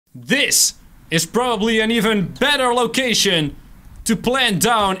This is probably an even better location to plant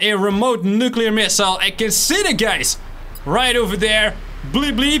down a remote nuclear missile. I can see the guys right over there.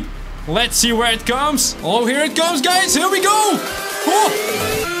 Bleep bleep. Let's see where it comes. Oh, here it comes, guys. Here we go.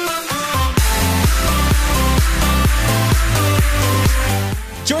 Oh.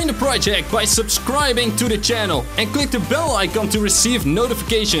 Join the project by subscribing to the channel and click the bell icon to receive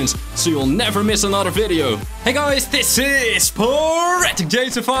notifications so you'll never miss another video. Hey guys, this is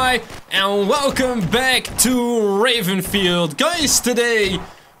ProjectJamesify and welcome back to Ravenfield. Guys, today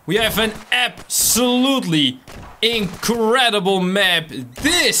we have an absolutely incredible map.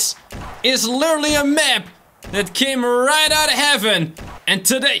 This is literally a map that came right out of heaven, and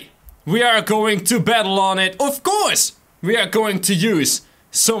today we are going to battle on it. Of course, we are going to use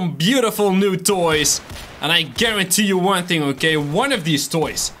some beautiful new toys, and I guarantee you one thing, okay? One of these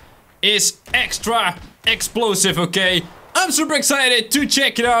toys is extra explosive, okay? I'm super excited to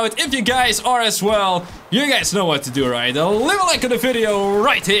check it out. If you guys are as well, you guys know what to do, right? Leave a like on the video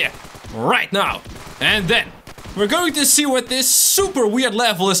right here, right now. And then we're going to see what this super weird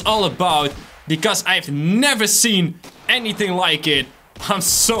level is all about, because I've never seen anything like it. I'm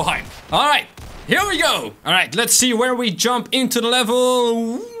so hyped. All right. Here we go! Alright, let's see where we jump into the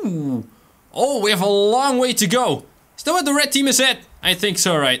level. Ooh. Oh, we have a long way to go. Is that what the red team is at? I think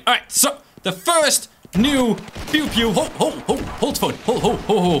so, right? Alright, so the first new pew pew. Hold phone.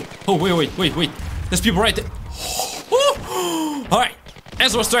 Wait. There's people right there. Alright,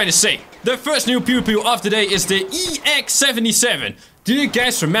 as I was trying to say, the first new pew pew of the day is the EX77. Do you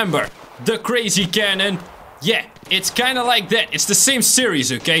guys remember the crazy cannon? Yeah, it's kind of like that. It's the same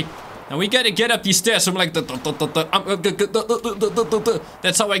series, okay? And we gotta get up these stairs. I'm like, that's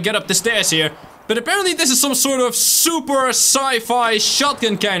how I get up the stairs here. But apparently this is some sort of super sci-fi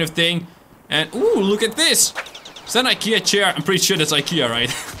shotgun kind of thing. And ooh, look at this. Is that an IKEA chair? I'm pretty sure that's IKEA, right?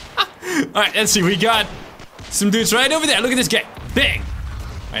 Alright, let's see. We got some dudes right over there. Look at this guy. Bang.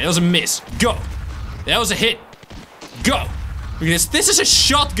 Alright, that was a miss. Go. That was a hit. Go. Look at this. This is a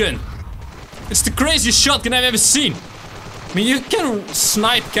shotgun. It's the craziest shotgun I've ever seen. I mean, you can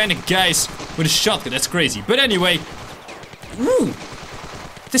snipe kind of guys with a shotgun, that's crazy. But anyway, ooh,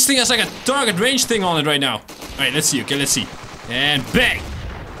 this thing has like a target range thing on it right now. Alright, let's see, okay, let's see. And bang!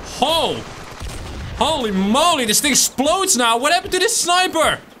 Oh! Holy moly, this thing explodes now! What happened to this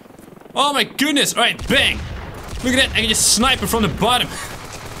sniper? Oh my goodness, alright, bang! Look at that, I can just snipe it from the bottom.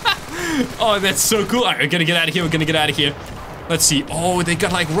 Oh, that's so cool. Alright, we're gonna get out of here, Let's see, oh, they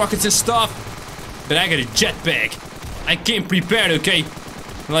got like rockets and stuff. But I got a jetpack. I came prepared, okay?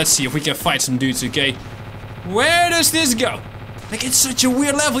 Let's see if we can fight some dudes, okay? Where does this go? Like, it's such a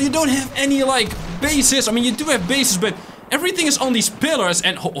weird level. You don't have any, like, bases. I mean, you do have bases, but everything is on these pillars.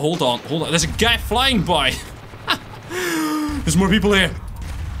 And hold on. There's a guy flying by. There's more people here.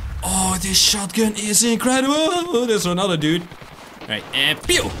 Oh, this shotgun is incredible. Oh, there's another dude. Alright, and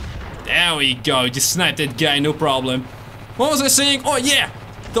pew! There we go. Just sniped that guy, no problem. What was I saying? Oh, yeah.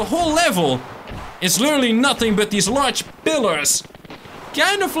 The whole level it's literally nothing but these large pillars.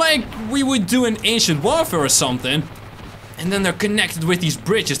 Kind of like we would do in Ancient Warfare or something. And then they're connected with these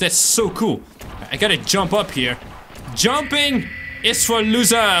bridges. That's so cool. I gotta jump up here. Jumping is for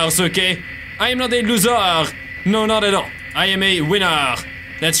losers, okay? I am not a loser. No, not at all. I am a winner.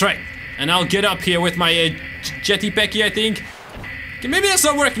 That's right. And I'll get up here with my jetpacky, I think. Okay, maybe that's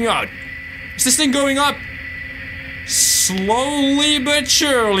not working out. Is this thing going up? Slowly but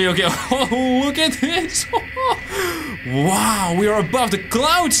surely, okay. Oh, look at this. Wow, we are above the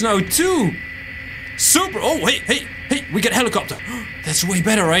clouds now, too. Super. Oh, hey, we got a helicopter. That's way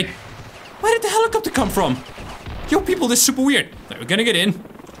better, right? Where did the helicopter come from? Yo, people, this is super weird. Right, we're gonna get in.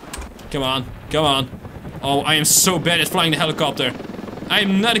 Come on. Oh, I am so bad at flying the helicopter. I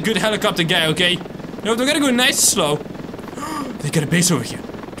am not a good helicopter guy, okay? No, we're gonna go nice and slow. They got a base over here.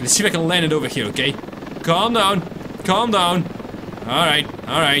 Okay, let's see if I can land it over here, okay? Calm down. Alright.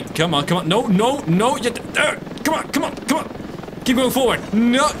 Come on. No. Come on. Keep going forward.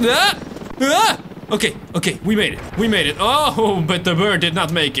 No. Okay. We made it. Oh, but the bird did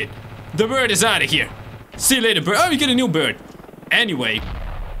not make it. The bird is out of here. See you later, bird. Oh, we get a new bird. Anyway,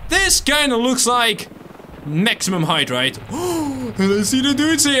 this kind of looks like maximum height, right? Oh, and I see the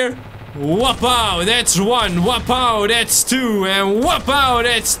dudes here. Wapow, that's 1. Wapow, that's 2. And wapow,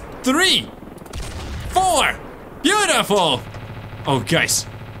 that's 3. 4. Beautiful! Oh, guys,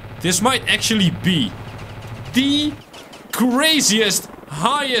 this might actually be the craziest,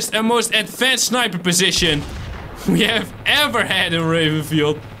 highest, and most advanced sniper position we have ever had in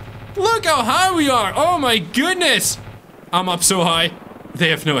Ravenfield. Look how high we are! Oh my goodness! I'm up so high. They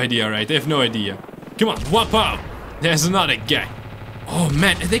have no idea, right? They have no idea. Come on, whop out! There's another guy. Oh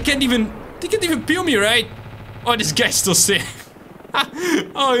man, they can't even peel me, right? Oh, this guy's still sick.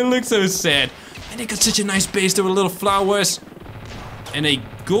 Oh, he looks so sad. And they got such a nice base there with little flowers. And a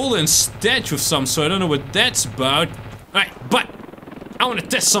golden statue of some sort. I don't know what that's about. Alright, but I want to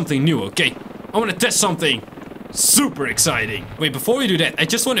test something new, okay? I want to test something super exciting. Wait, before we do that, I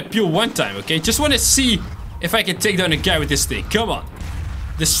just want to peel one time, okay? Just want to see if I can take down a guy with this thing. Come on.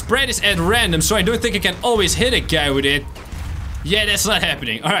 The spread is at random, so I don't think I can always hit a guy with it. Yeah, that's not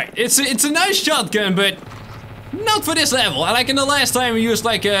happening. Alright, it's a nice shotgun, but not for this level. I like in the last time we used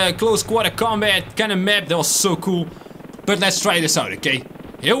like a close quarter combat kind of map. That was so cool. But let's try this out, okay?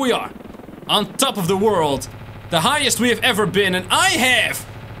 Here we are. On top of the world. The highest we have ever been. And I have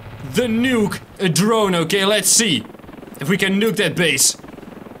the nuke drone, okay? Let's see if we can nuke that base.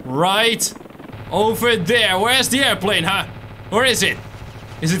 Right over there. Where's the airplane, huh? Or is it?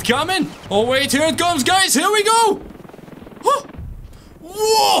 Is it coming? Oh wait, here it comes, guys. Here we go. Huh.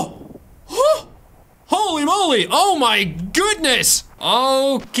 Whoa! Huh. Holy moly! Oh my goodness!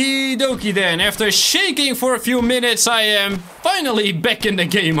 Okie dokie then. After shaking for a few minutes, I am finally back in the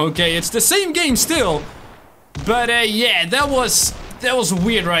game, okay? It's the same game still. But yeah, that was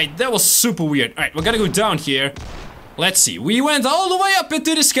weird, right? That was super weird. Alright, we're gonna go down here. Let's see. We went all the way up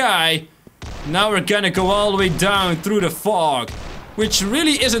into the sky. Now we're gonna go all the way down through the fog. Which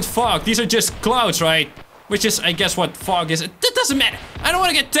really isn't fog. These are just clouds, right? Which is, I guess, what fog is. That doesn't matter. I don't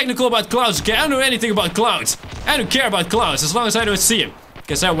want to get technical about clouds, okay? I don't know anything about clouds. I don't care about clouds as long as I don't see them.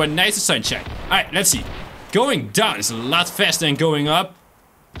 Because I want nice sunshine. Alright, let's see. Going down is a lot faster than going up.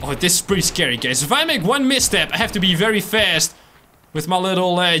 Oh, this is pretty scary, guys. If I make one misstep, I have to be very fast with my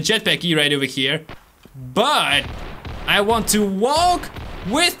little jetpack E right over here. But I want to walk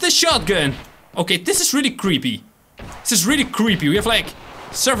with the shotgun. Okay, this is really creepy. This is really creepy. We have like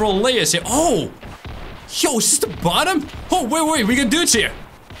several layers here. Oh! Yo, is this the bottom? Oh, wait, we got dudes here.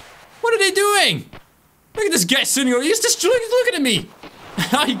 What are they doing? Look at this guy sitting over. He's just looking at me.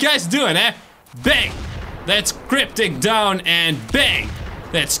 How you guys doing, eh? Bang! That's cryptic down and bang!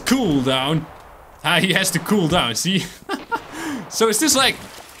 That's cool down. Ah, he has to cool down, see? So is this like...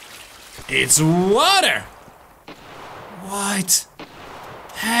 It's water! What?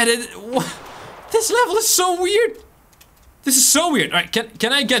 What? This level is so weird. This is so weird. Alright,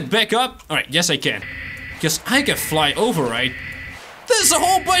 can I get back up? Alright, yes I can. Because I can fly over, right? There's a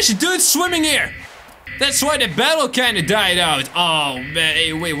whole bunch of dudes swimming here. That's why the battle kind of died out. Oh, man.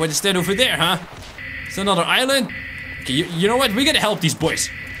 Hey, wait, what is that over there, huh? Is that another island? Okay, you know what? We gotta help these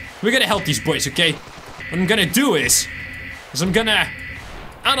boys. We gotta help these boys, okay? What I'm gonna do is I'm gonna,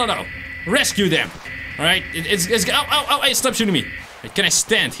 I don't know, rescue them. Alright? Ow, stop shooting me. Wait, can I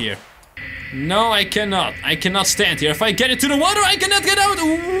stand here? No, I cannot. I cannot stand here. If I get into the water, I cannot get out.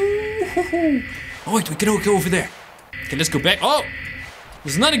 Ooh. Oh, wait, we can go over there. Okay, let's go back. Oh,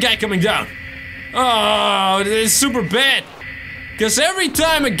 there's another guy coming down. Oh, this is super bad. Because every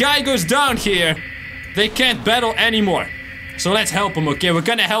time a guy goes down here, they can't battle anymore. So let's help him, okay? We're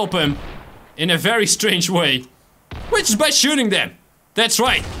gonna help him in a very strange way. Which is by shooting them. That's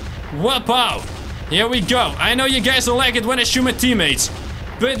right. Wapow. Here we go. I know you guys don't like it when I shoot my teammates.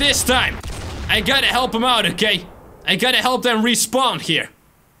 But this time, I gotta help them out, okay? I gotta help them respawn here.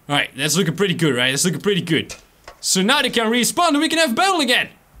 Alright, that's looking pretty good, right? That's looking pretty good. So now they can respawn and we can have battle again.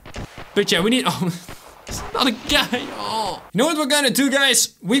 But yeah, we need... Oh, it's not a guy. Oh. You know what we're gonna do,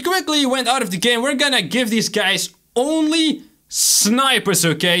 guys? We quickly went out of the game. We're gonna give these guys only snipers,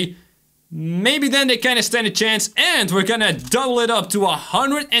 okay? Maybe then they kind of stand a chance. And we're gonna double it up to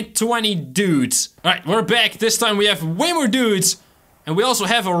 120 dudes. Alright, we're back. This time we have way more dudes. And we also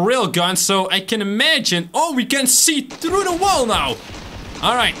have a railgun, so I can imagine... Oh, we can see through the wall now.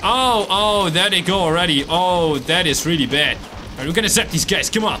 Alright, oh, there they go already. Oh, that is really bad. Alright, we're gonna zap these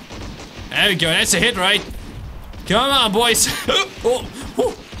guys, come on. There we go, that's a hit, right? Come on, boys.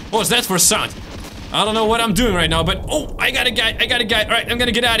 What's that for a sound? I don't know what I'm doing right now, but... Oh, I got a guy. Alright, I'm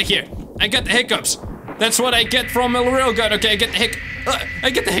gonna get out of here. I got the hiccups. That's what I get from a railgun. Okay, I get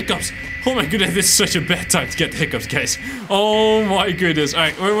the hiccups. Oh my goodness, this is such a bad time to get the hiccups, guys. Oh my goodness.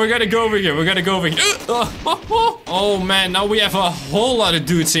 Alright, we're gonna go over here. Oh man, now we have a whole lot of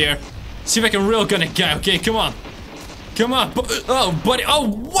dudes here. See if I can railgun a guy. Okay, come on. Come on. Oh, buddy. Oh,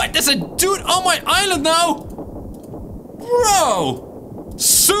 what? There's a dude on my island now? Bro.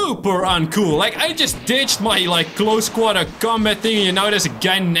 Super uncool. Like, I just ditched my, like, close quarter combat thing and now there's a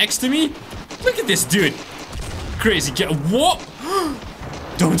guy next to me. Look at this dude. Crazy guy. What?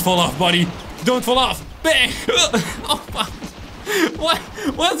 Don't fall off, buddy. Don't fall off. Bang. Oh my.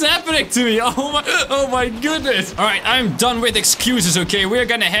 What's happening to me? Oh my goodness. Alright, I'm done with excuses, okay? We're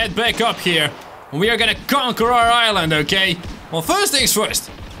gonna head back up here. We are gonna conquer our island, okay? Well, first things first.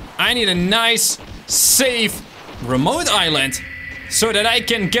 I need a nice, safe, remote island so that I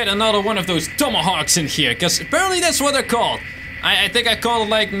can get another one of those tomahawks in here. Because apparently that's what they're called. I think I call it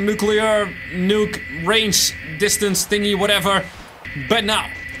like nuclear, nuke, range, distance thingy, whatever. But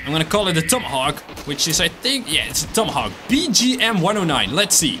now, I'm gonna call it the Tomahawk, which is, I think, yeah, it's a Tomahawk. BGM 109.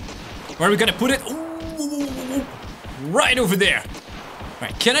 Let's see. Where are we gonna put it? Ooh, right over there.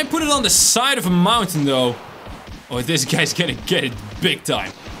 Right, can I put it on the side of a mountain, though? Oh, this guy's gonna get it big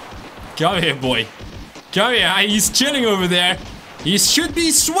time. Come here, boy. Come here. He's chilling over there. He should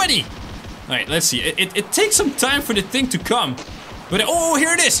be sweaty. Alright, let's see. It takes some time for the thing to come. But, oh,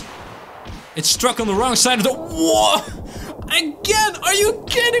 here it is. It struck on the wrong side of the... Whoa! Again, are you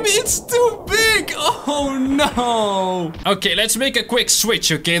kidding me? It's too big. Oh, no. Okay, let's make a quick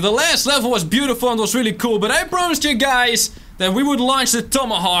switch, okay? The last level was beautiful and was really cool, but I promised you guys that we would launch the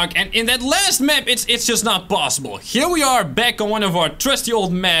Tomahawk, and in that last map, it's just not possible. Here we are back on one of our trusty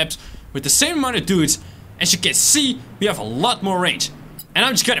old maps with the same amount of dudes. As you can see, we have a lot more range. And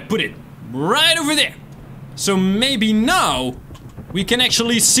I'm just gonna put it right over there. So maybe now we can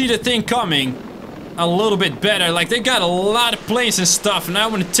actually see the thing coming a little bit better. Like, they got a lot of planes and stuff, and I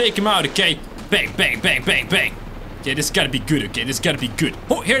want to take them out, okay? Bang, bang, bang, bang, bang. Okay, this gotta be good, okay? This gotta be good.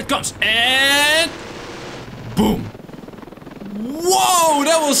 Oh, here it comes. And... boom. Whoa,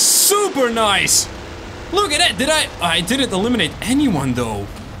 that was super nice. Look at that. I didn't eliminate anyone, though.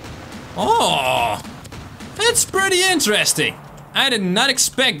 Oh, that's pretty interesting. I did not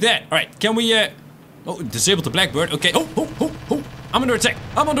expect that. Alright, can we, oh, disable the Blackbird. Okay. Oh. I'm under attack.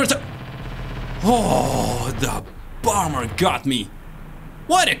 I'm under attack. Oh, the bomber got me.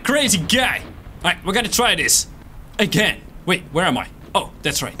 What a crazy guy. Alright, we're gonna try this. Again. Wait, where am I? Oh,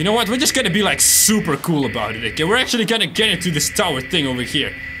 that's right. You know what? We're just gonna be like super cool about it, okay? We're actually gonna get into this tower thing over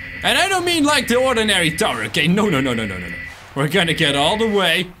here. And I don't mean like the ordinary tower, okay? No. We're gonna get all the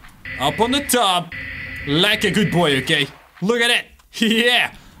way up on the top like a good boy, okay? Look at that.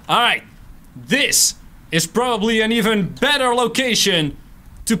 Yeah. Alright. This is probably an even better location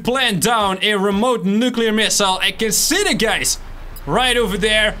to plant down a remote nuclear missile. I can see the guys right over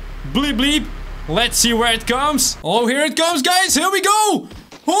there. Bleep bleep. Let's see where it comes. Oh, here it comes, guys. Here we go.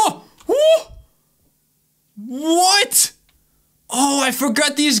 Oh. What? Oh, I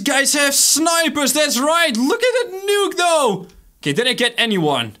forgot these guys have snipers. That's right. Look at that nuke, though. Okay, did I get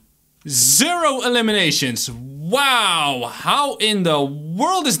anyone? 0 eliminations. Wow. How in the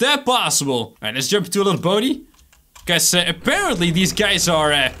world is that possible? Alright, let's jump into a little boaty. Because apparently these guys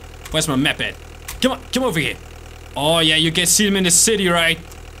are... where's my map at? Come on, come over here. Oh, yeah, you can see them in the city, right?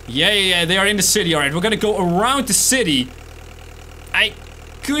 Yeah, they are in the city. Alright, we're gonna go around the city. I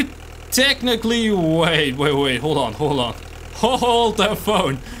could technically... Wait, hold on. Hold the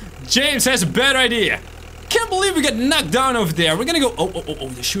phone. James has a better idea. Can't believe we got knocked down over there. We're gonna go... Oh,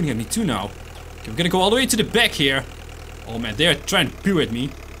 they're shooting at me too now. Okay, we're gonna go all the way to the back here. Oh, man, they're trying to pew at me.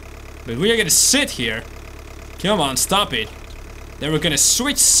 But we are gonna sit here. Come on, stop it. Then we're gonna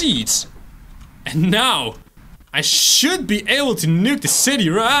switch seats. And now, I should be able to nuke the city,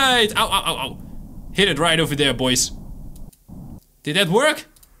 right? Ow. Hit it right over there, boys. Did that work?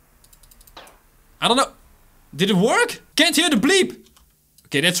 I don't know. Did it work? Can't hear the bleep.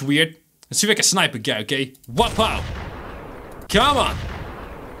 Okay, that's weird. Let's see if I can snipe a guy, okay? Wapow. Come on.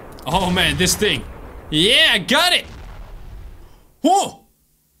 Oh, man, this thing. Yeah, I got it. Whoa.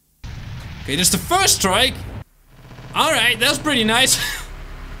 Okay, that's the first strike. Alright, that's pretty nice.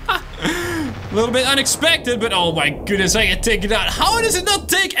 A little bit unexpected, but oh my goodness, I can take it out. How does it not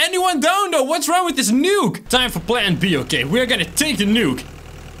take anyone down, though? What's wrong with this nuke? Time for plan B, okay? We're gonna take the nuke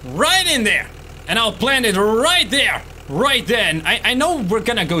right in there. And I'll plant it right there. Right then. I know we're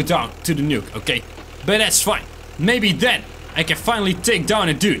gonna go down to the nuke, okay? But that's fine. Maybe then I can finally take down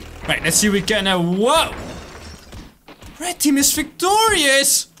a dude. Right, let's see if we can, whoa! Red team is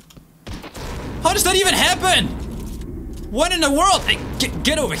victorious! How does that even happen? What in the world? Hey,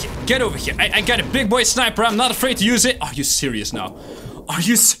 get over here. Get over here. I got a big boy sniper. I'm not afraid to use it. Are you serious now? Are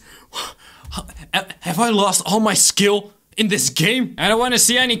you... Have I lost all my skill in this game? I don't want to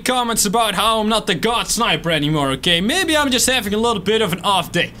see any comments about how I'm not the god sniper anymore, okay? Maybe I'm just having a little bit of an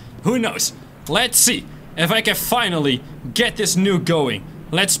off day. Who knows? Let's see if I can finally get this nuke going.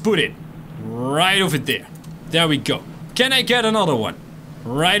 Let's put it right over there. There we go. Can I get another one?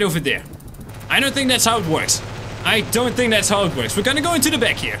 Right over there. I don't think that's how it works. I don't think that's how it works. We're gonna go into the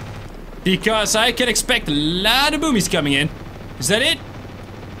back here. Because I can expect a lot of boomies coming in. Is that it?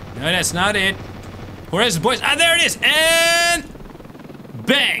 No, that's not it. Where is the boys? Ah, there it is! And...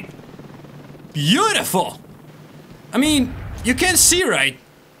 bang! Beautiful! I mean, you can see, right?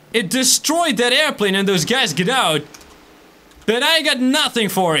 It destroyed that airplane and those guys get out. but I got nothing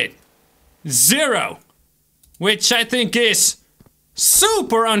for it. 0. Which I think is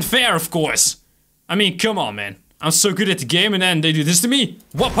super unfair, of course. I mean, come on, man. I'm so good at the game and then they do this to me?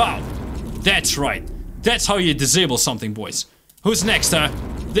 Wow. That's right. That's how you disable something, boys. Who's next, huh?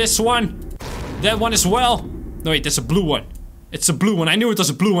 This one? That one as well? No, wait, that's a blue one. It's a blue one. I knew it was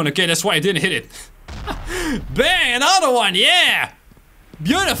a blue one. Okay, that's why I didn't hit it. Bang, another one, yeah!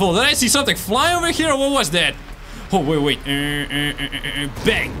 Beautiful. Did I see something fly over here or what was that? Oh, wait.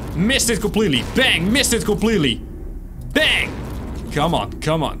 Bang. Missed it completely. Bang. Missed it completely. Bang. Come on.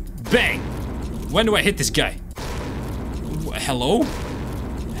 Bang. When do I hit this guy? Hello?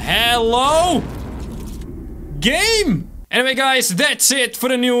 Hello? Game? Anyway, guys, that's it for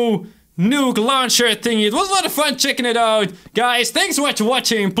the new nuke launcher thingy. It was a lot of fun checking it out. Guys, thanks so much for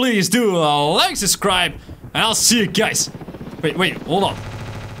watching. Please do like, subscribe, and I'll see you guys. Wait, hold on.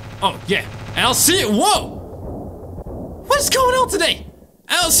 Oh, yeah. And I'll see you. Whoa! What's going on today?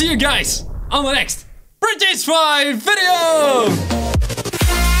 I'll see you guys on the next ProjectJamesify video!